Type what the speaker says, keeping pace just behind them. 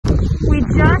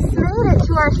just made it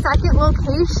to our second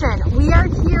location. We are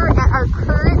here at our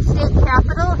current state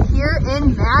capitol here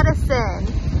in Madison.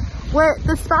 Where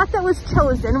the spot that was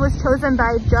chosen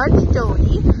by Judge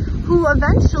Doty, who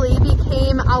eventually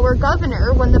became our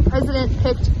governor when the president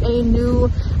picked a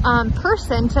new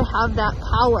person to have that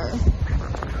power.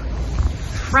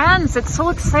 Friends, it's so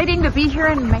exciting to be here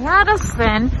in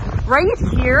Madison, right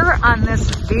here on this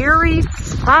very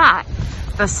spot.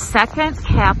 The second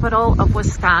capital of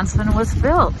Wisconsin was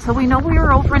built. So we know we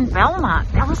were over in Belmont.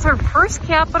 That was our first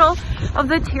capital of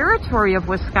the territory of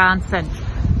Wisconsin.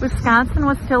 Wisconsin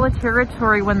was still a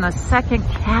territory when the second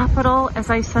capital, as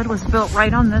I said, was built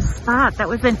right on this spot. That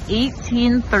was in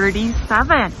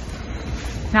 1837.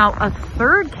 Now, a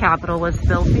third capital was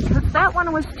built because that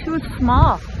one was too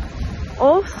small.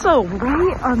 Also,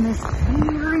 right on this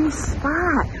very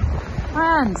spot.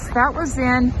 Friends, that was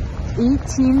in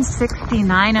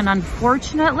 1869, and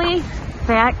unfortunately,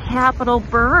 that capital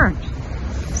burned.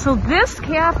 So this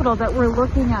capital that we're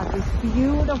looking at, this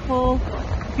beautiful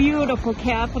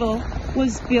capital,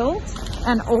 was built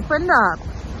and opened up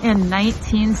in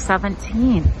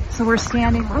 1917. So we're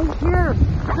standing right here.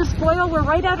 Just Boyle, we're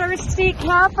right at our state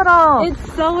capitol.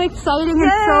 It's so exciting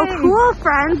and so cool,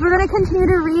 friends. We're going to continue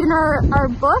to read in our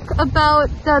book about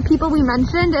the people we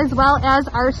mentioned as well as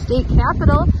our state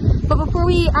capitol. But before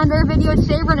we end our video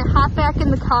today, we're going to hop back in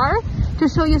the car to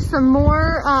show you some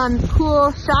more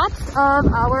cool shots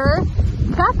of our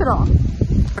capitol.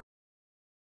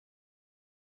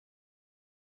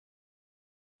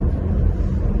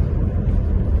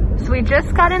 We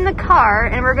just got in the car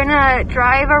and we're gonna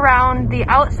drive around the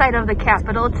outside of the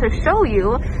Capitol to show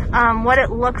you what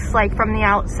it looks like from the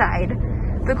outside.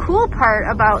 The cool part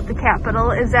about the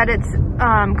Capitol is that it's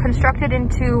constructed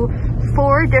into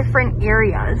 4 different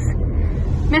areas.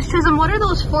 Miss Chisholm, what are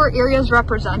those 4 areas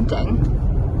representing?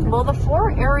 Well, the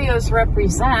 4 areas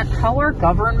represent how our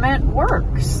government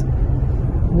works.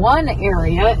 One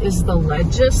area is the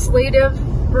legislative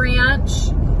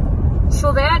branch.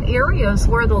 So that area is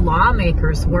where the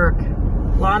lawmakers work.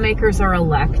 Lawmakers are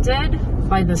elected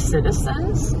by the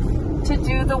citizens to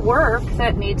do the work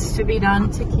that needs to be done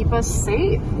to keep us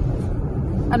safe.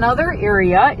 Another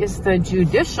area is the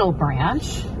judicial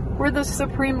branch, where the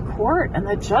Supreme Court and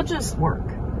the judges work.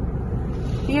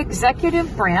 The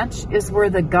executive branch is where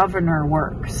the governor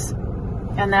works.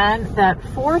 And then that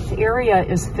 4th area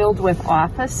is filled with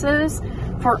offices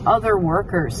for other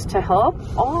workers to help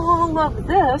all of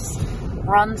this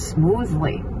run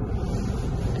smoothly.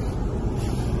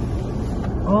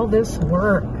 All this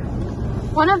work.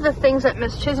 One of the things that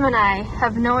Miss Chisholm and I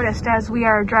have noticed as we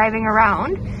are driving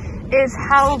around is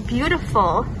how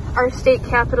beautiful our state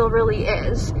capitol really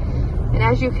is. And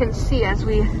as you can see as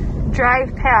we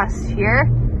drive past here,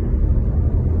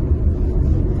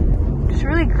 it's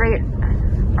really great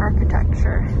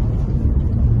architecture.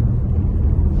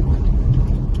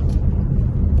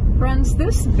 Friends,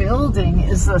 this building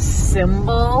is a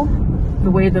symbol,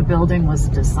 the way the building was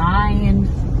designed.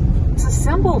 It's a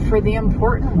symbol for the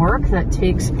important work that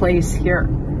takes place here.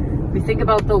 We think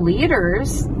about the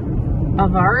leaders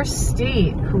of our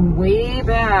state who way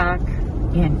back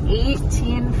in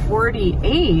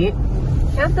 1848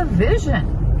 had the vision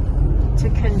to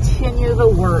continue the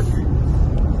work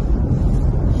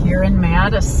here in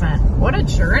Madison. What a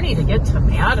journey to get to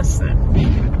Madison.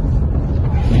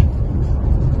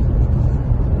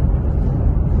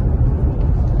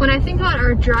 When I think about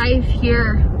our drive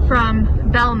here from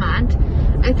Belmont,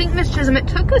 I think, Miss Chisholm, it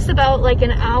took us about like an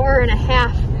hour and a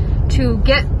half to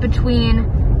get between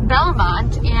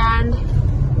Belmont and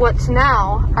what's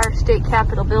now our state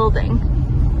capitol building.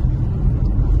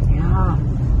 Yeah.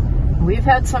 We've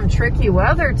had some tricky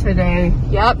weather today.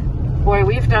 Yep. Boy,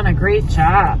 we've done a great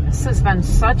job. This has been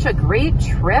such a great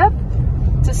trip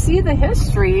to see the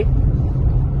history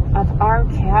of our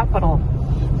capitol.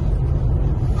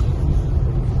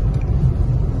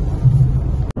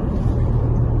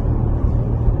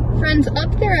 Friends,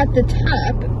 up there at the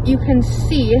top, you can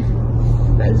see,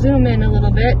 if I zoom in a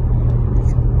little bit,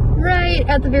 right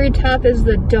at the very top is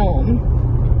the dome.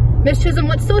 Miss Chisholm,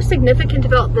 what's so significant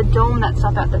about the dome that's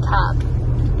up at the top?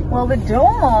 Well, the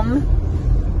dome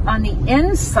on the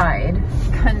inside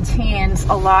contains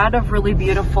a lot of really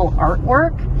beautiful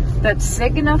artwork that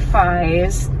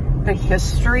signifies the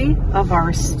history of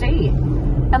our state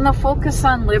and the focus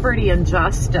on liberty and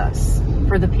justice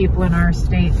for the people in our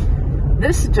state.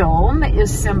 This dome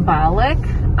is symbolic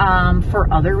for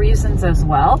other reasons as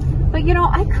well, but you know,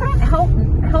 I couldn't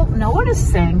help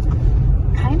noticing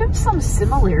kind of some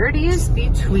similarities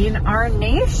between our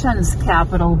nation's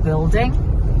Capitol building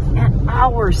and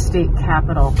our state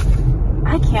capitol.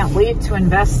 I can't wait to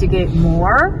investigate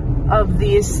more of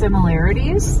these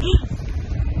similarities.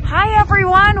 Hi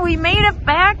everyone, we made it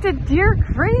back to Deer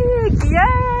Creek,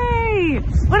 yay!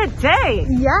 What a day!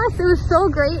 Yes, it was so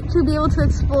great to be able to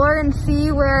explore and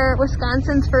see where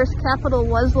Wisconsin's first capital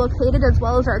was located, as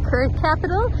well as our current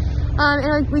capital.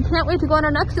 And we can't wait to go on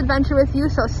our next adventure with you,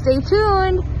 so stay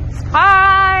tuned.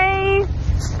 Bye!